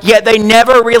ourselves, yet they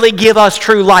never really give us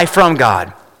true life from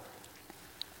God.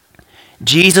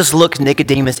 Jesus looks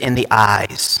Nicodemus in the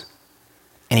eyes,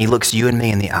 and he looks you and me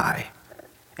in the eye,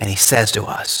 and he says to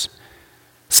us,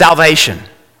 salvation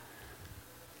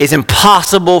is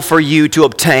impossible for you to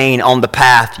obtain on the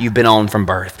path you've been on from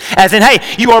birth. As in, hey,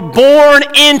 you are born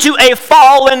into a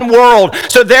fallen world,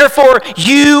 so therefore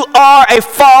you are a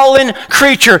fallen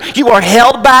creature. You are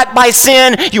held back by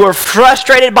sin. You are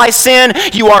frustrated by sin.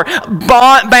 You are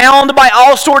bound by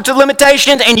all sorts of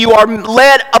limitations, and you are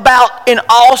led about in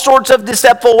all sorts of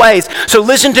deceptive ways. So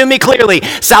listen to me clearly.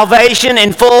 Salvation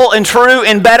in full and true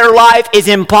and better life is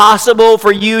impossible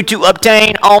for you to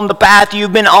obtain on the path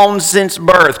you've been on since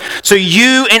birth. So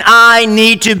you and I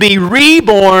need to be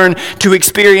reborn to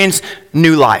experience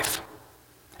new life.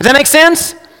 Does that make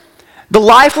sense? The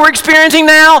life we're experiencing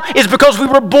now is because we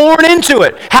were born into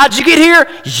it. How'd you get here?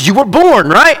 You were born,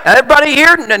 right? Everybody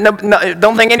here? No,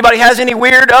 don't think anybody has any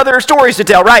weird other stories to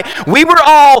tell, right? We were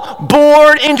all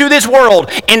born into this world.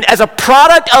 And as a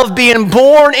product of being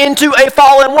born into a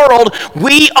fallen world,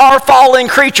 we are fallen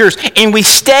creatures. And we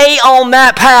stay on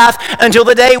that path until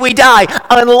the day we die,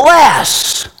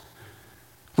 unless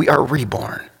we are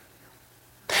reborn.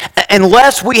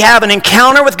 Unless we have an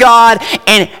encounter with God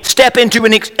and step into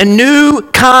a new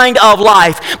kind of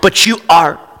life, but you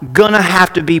are going to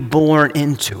have to be born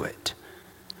into it.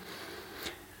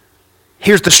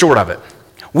 Here's the short of it.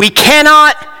 We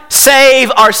cannot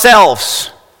save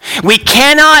ourselves. We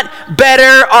cannot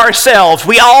better ourselves.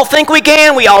 We all think we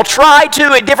can. We all try to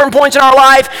at different points in our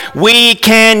life. We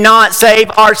cannot save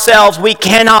ourselves. We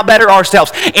cannot better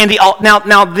ourselves. And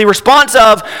now the response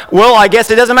of, well, I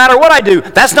guess it doesn't matter what I do.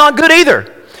 That's not good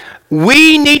either.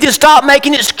 We need to stop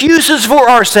making excuses for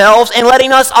ourselves and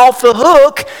letting us off the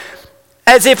hook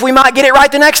as if we might get it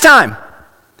right the next time.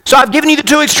 So I've given you the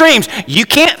two extremes. You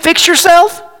can't fix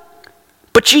yourself.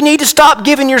 But you need to stop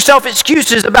giving yourself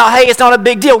excuses about, hey, it's not a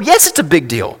big deal. Yes, it's a big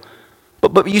deal.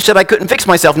 But you said I couldn't fix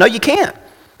myself. No, you can't.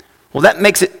 Well, that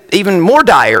makes it even more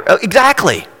dire.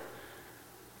 Exactly.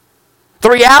 The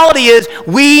reality is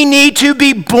we need to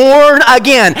be born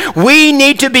again. We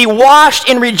need to be washed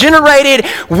and regenerated.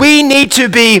 We need to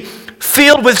be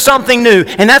filled with something new.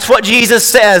 And that's what Jesus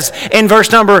says in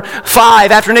verse number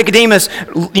 5 after Nicodemus,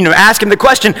 asked him the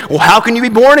question, well, how can you be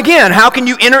born again? How can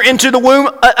you enter into the womb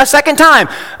a second time?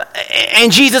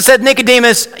 And Jesus said,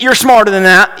 Nicodemus, you're smarter than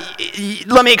that.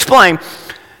 Let me explain.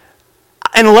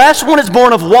 Unless one is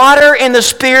born of water and the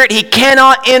Spirit, he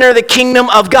cannot enter the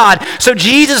kingdom of God. So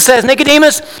Jesus says,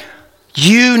 Nicodemus,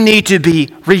 you need to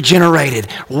be regenerated,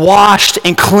 washed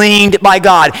and cleaned by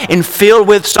God, and filled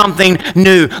with something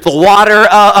new. The water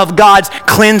of God's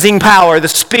cleansing power, the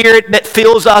Spirit that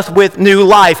fills us with new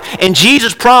life. And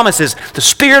Jesus promises the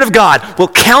Spirit of God will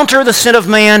counter the sin of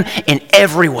man in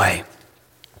every way.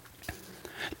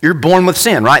 You're born with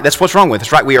sin, right? That's what's wrong with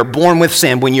us, right? We are born with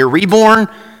sin. When you're reborn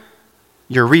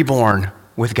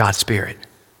with God's Spirit.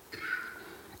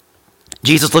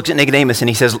 Jesus looks at Nicodemus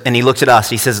and he looks at us.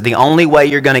 He says, the only way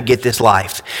you're going to get this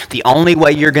life, the only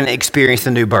way you're going to experience the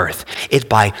new birth is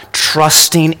by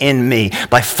trusting in me,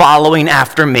 by following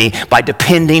after me, by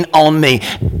depending on me,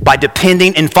 by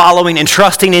depending and following and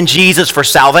trusting in Jesus for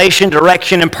salvation,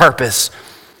 direction, and purpose.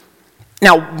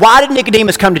 Now, why did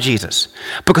Nicodemus come to Jesus?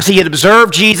 Because he had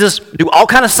observed Jesus do all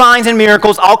kind of signs and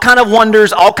miracles, all kind of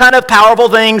wonders, all kind of powerful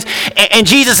things. And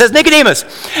Jesus says, Nicodemus,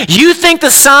 you think the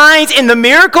signs and the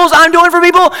miracles I'm doing for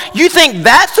people, you think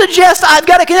that suggests I've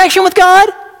got a connection with God?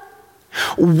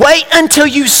 Wait until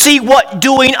you see what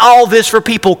doing all this for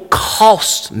people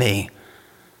costs me.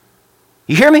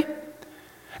 You hear me?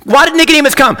 Why did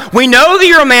Nicodemus come? We know that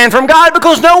you're a man from God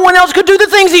because no one else could do the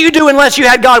things that you do unless you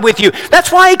had God with you.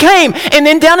 That's why he came. And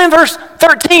then down in verse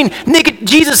 13,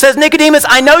 Jesus says, Nicodemus,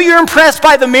 I know you're impressed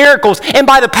by the miracles and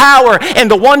by the power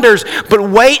and the wonders, but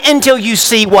wait until you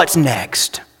see what's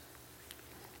next.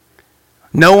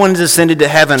 No one has ascended to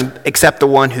heaven except the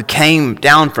one who came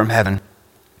down from heaven,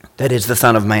 that is the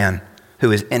Son of Man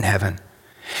who is in heaven.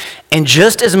 And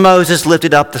just as Moses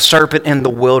lifted up the serpent in the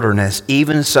wilderness,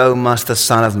 even so must the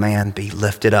Son of Man be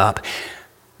lifted up,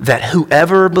 that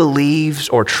whoever believes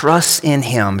or trusts in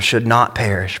him should not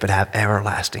perish, but have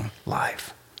everlasting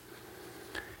life.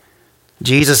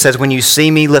 Jesus says, when you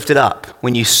see me lifted up,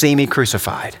 when you see me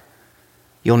crucified,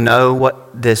 you'll know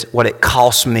what it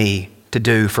costs me to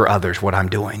do for others, what I'm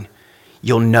doing.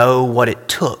 You'll know what it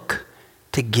took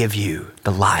to give you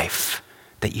the life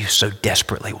that you so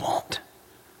desperately want.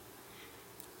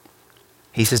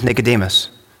 He says, Nicodemus,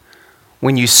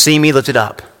 when you see me lifted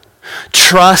up,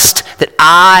 trust that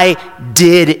I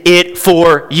did it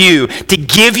for you, to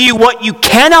give you what you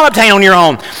cannot obtain on your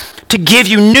own, to give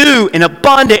you new and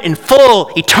abundant and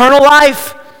full eternal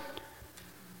life.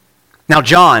 Now,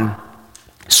 John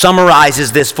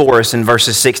summarizes this for us in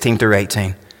verses 16 through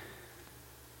 18.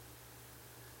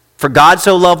 For God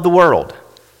so loved the world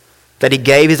that he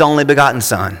gave his only begotten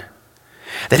Son,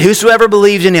 that whosoever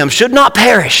believes in him should not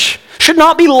perish, should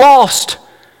not be lost,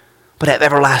 but have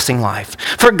everlasting life.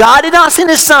 For God did not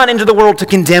send his Son into the world to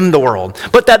condemn the world,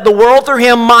 but that the world through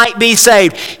him might be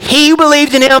saved. He who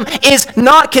believes in him is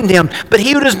not condemned, but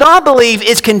he who does not believe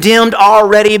is condemned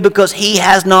already, because he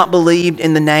has not believed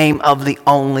in the name of the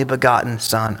only begotten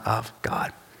Son of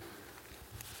God.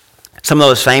 Some of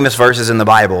those famous verses in the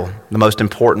Bible, the most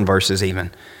important verses even,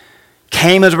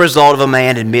 came as a result of a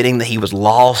man admitting that he was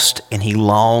lost and he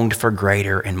longed for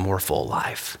greater and more full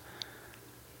life.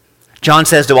 John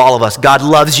says to all of us, God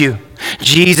loves you.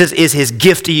 Jesus is his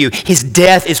gift to you. His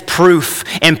death is proof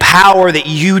and power that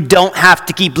you don't have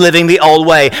to keep living the old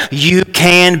way. You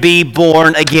can be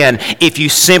born again if you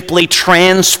simply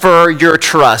transfer your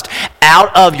trust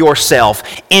out of yourself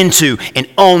into and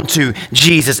onto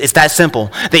Jesus. It's that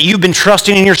simple. That you've been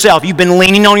trusting in yourself. You've been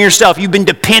leaning on yourself. You've been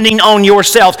depending on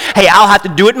yourself. Hey, I'll have to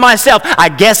do it myself. I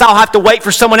guess I'll have to wait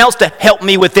for someone else to help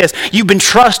me with this. You've been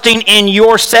trusting in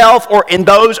yourself or in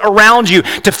those around you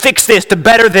to fix this, to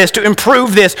better this, to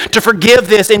improve this, to forgive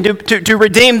this, and to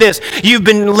redeem this. You've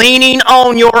been leaning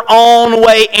on your own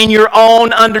way and your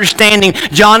own understanding.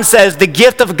 John says the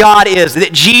gift of God is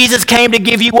that Jesus came to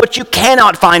give you what you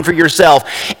cannot find for yourself.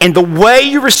 And the way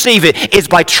you receive it is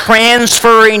by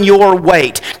transferring your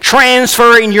weight,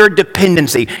 transferring your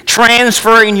dependency,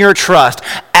 transferring your trust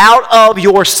out of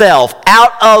yourself,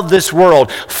 out of this world,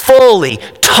 fully,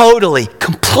 totally,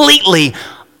 completely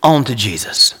onto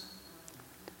Jesus.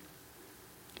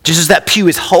 Just as that pew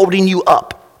is holding you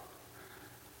up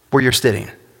where you're sitting.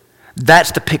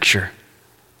 That's the picture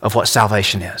of what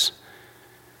salvation is.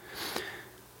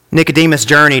 Nicodemus'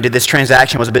 journey to this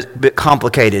transaction was a bit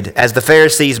complicated. As the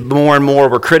Pharisees more and more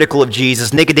were critical of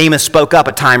Jesus, Nicodemus spoke up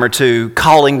a time or two,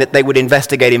 calling that they would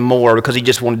investigate him more because he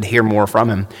just wanted to hear more from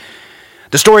him.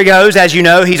 The story goes, as you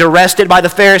know, he's arrested by the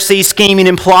Pharisees, scheming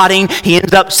and plotting. He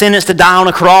ends up sentenced to die on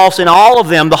a cross, and all of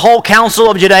them, the whole council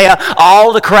of Judea,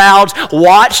 all the crowds,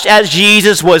 watched as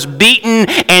Jesus was beaten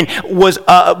and was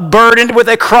burdened with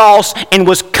a cross and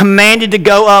was commanded to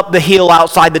go up the hill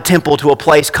outside the temple to a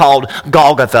place called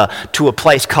Golgotha, to a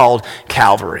place called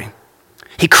Calvary.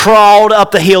 He crawled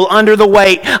up the hill under the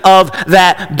weight of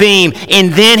that beam,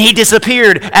 and then he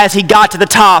disappeared as he got to the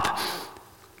top,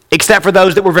 except for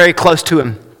those that were very close to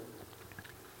him.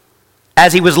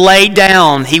 As he was laid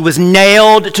down, he was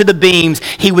nailed to the beams.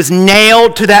 He was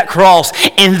nailed to that cross,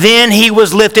 and then he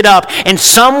was lifted up. And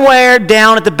somewhere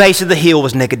down at the base of the hill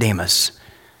was Nicodemus.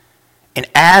 And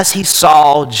as he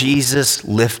saw Jesus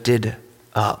lifted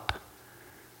up,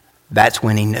 that's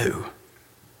when he knew.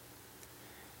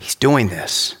 He's doing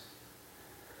this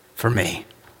for me.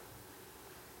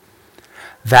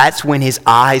 That's when his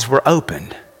eyes were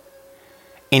opened.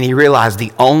 And he realized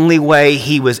the only way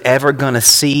he was ever going to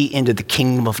see into the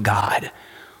kingdom of God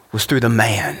was through the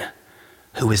man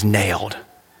who was nailed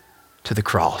to the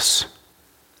cross.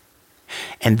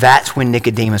 And that's when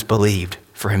Nicodemus believed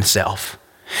for himself.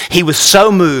 He was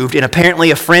so moved, and apparently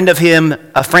a friend of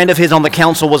his on the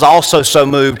council was also so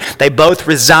moved. They both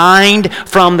resigned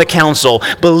from the council,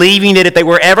 believing that if they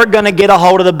were ever going to get a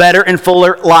hold of the better and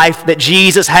fuller life that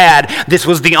Jesus had, this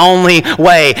was the only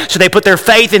way. So they put their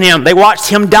faith in him. They watched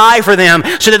him die for them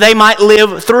so that they might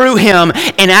live through him.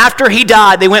 And after he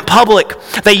died, they went public.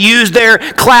 They used their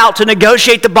clout to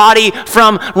negotiate the body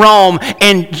from Rome.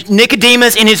 And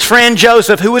Nicodemus and his friend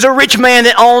Joseph, who was a rich man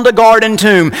that owned a garden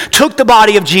tomb, took the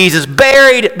body of Jesus,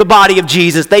 buried the body of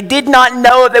Jesus. They did not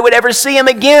know if they would ever see him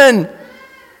again,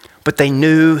 but they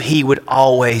knew he would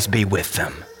always be with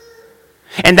them.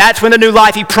 And that's when the new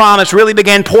life he promised really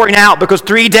began pouring out, because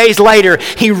 3 days later,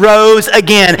 he rose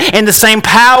again. And the same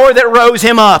power that rose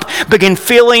him up began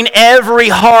filling every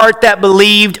heart that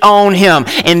believed on him.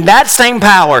 And that same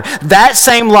power, that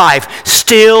same life,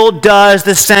 still does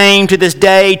the same to this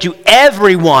day to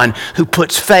everyone who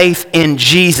puts faith in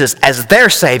Jesus as their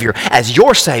Savior, as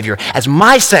your Savior, as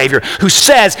my Savior, who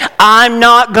says, I'm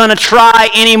not going to try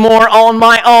anymore on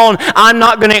my own. I'm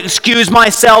not going to excuse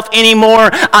myself anymore.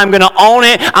 I'm going to own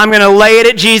it. I'm going to lay it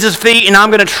at Jesus' feet, and I'm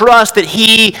going to trust that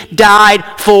he died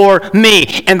for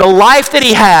me. And the life that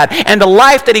he had, and the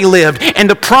life that he lived, and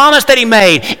the promise that he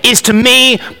made is to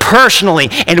me personally.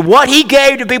 And what he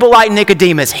gave to people like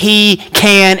Nicodemus, he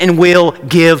can and will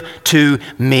give to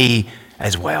me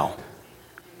as well.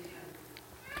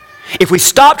 If we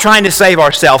stop trying to save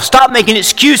ourselves, stop making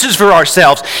excuses for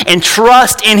ourselves, and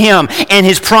trust in him and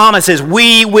his promises,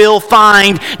 we will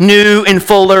find new and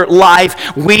fuller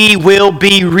life. We will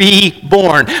be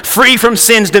reborn, free from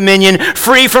sin's dominion,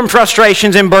 free from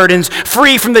frustrations and burdens,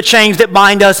 free from the chains that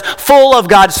bind us, full of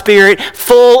God's Spirit,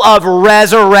 full of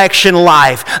resurrection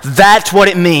life. That's what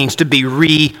it means to be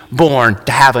reborn,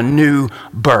 to have a new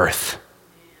birth,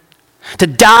 to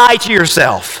die to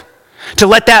yourself, to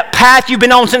let that path you've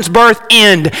been on since birth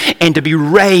end, and to be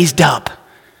raised up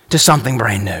to something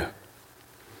brand new.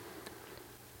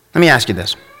 Let me ask you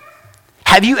this.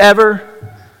 Have you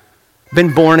ever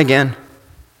been born again?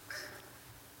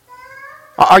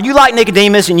 Are you like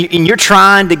Nicodemus and you're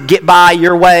trying to get by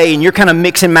your way, and you're kind of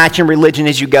mix and matching religion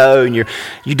as you go, and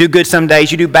you do good some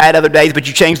days, you do bad other days, but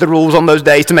you change the rules on those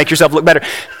days to make yourself look better?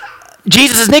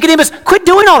 Jesus says, Nicodemus, quit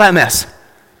doing all that mess.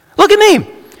 Look at me.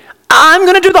 I'm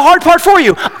going to do the hard part for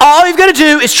you. All you've got to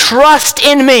do is trust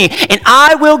in me, and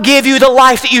I will give you the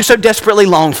life that you so desperately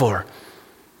long for.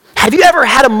 Have you ever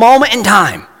had a moment in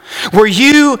time where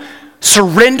you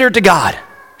surrendered to God?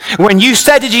 When you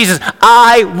said to Jesus,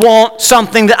 I want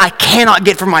something that I cannot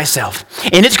get for myself,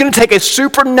 and it's going to take a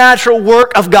supernatural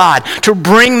work of God to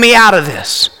bring me out of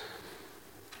this.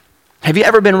 Have you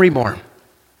ever been reborn?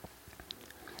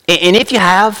 And if you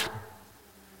have,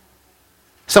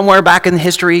 somewhere back in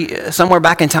history, somewhere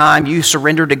back in time, you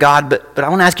surrendered to God, but I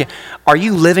want to ask you, are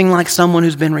you living like someone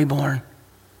who's been reborn?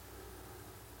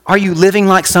 Are you living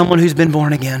like someone who's been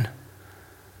born again?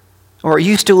 Or are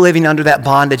you still living under that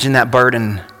bondage and that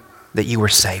burden that you were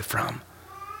saved from?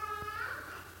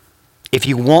 If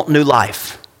you want new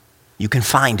life, you can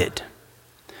find it,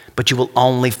 but you will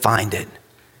only find it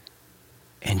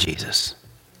in Jesus.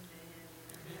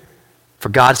 For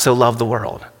God so loved the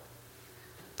world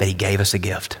that he gave us a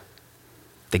gift,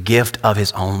 the gift of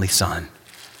his only Son.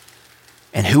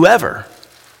 And whoever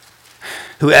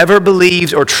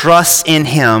believes or trusts in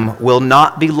him will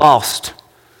not be lost,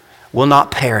 will not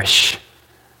perish,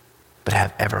 but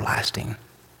have everlasting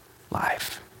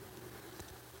life.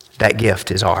 That gift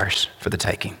is ours for the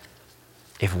taking,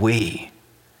 if we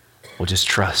will just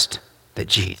trust that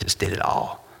Jesus did it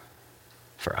all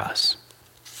for us.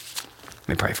 Let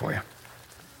me pray for you.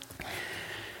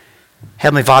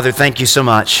 Heavenly Father, thank you so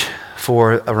much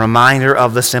for a reminder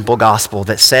of the simple gospel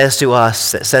that says to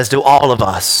us, that says to all of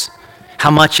us, how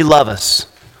much you love us,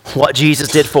 what Jesus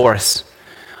did for us.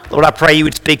 Lord, I pray you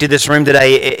would speak to this room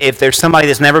today. If there's somebody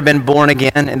that's never been born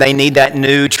again and they need that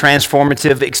new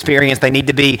transformative experience, they need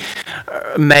to be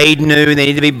made new, they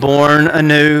need to be born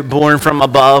anew, born from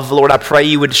above. Lord, I pray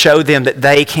you would show them that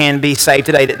they can be saved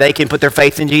today, that they can put their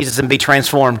faith in Jesus and be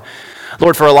transformed.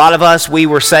 Lord, for a lot of us, we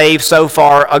were saved so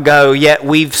far ago, yet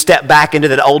we've stepped back into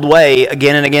that old way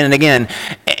again and again and again.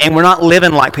 And we're not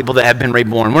living like people that have been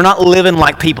reborn. We're not living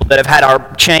like people that have had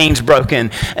our chains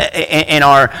broken and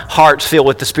our hearts filled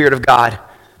with the Spirit of God.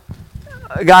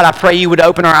 God, I pray you would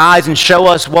open our eyes and show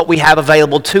us what we have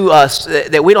available to us,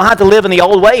 that we don't have to live in the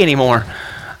old way anymore.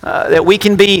 That we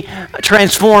can be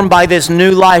transformed by this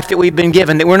new life that we've been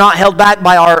given, that we're not held back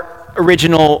by our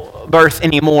original birth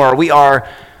anymore. We are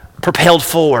propelled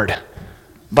forward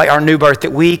by our new birth,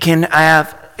 that we can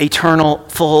have eternal,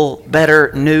 full,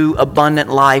 better, new, abundant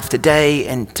life today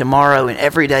and tomorrow and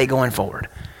every day going forward,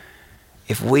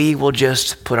 if we will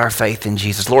just put our faith in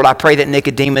Jesus. Lord, I pray that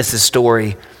Nicodemus'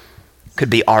 story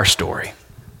could be our story,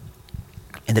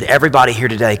 and that everybody here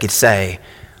today could say,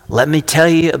 let me tell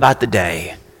you about the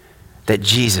day that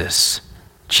Jesus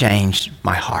changed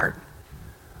my heart,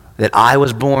 that I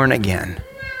was born again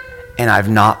and I've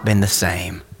not been the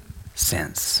same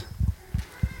since.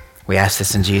 We ask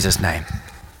this in Jesus' name.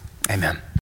 Amen.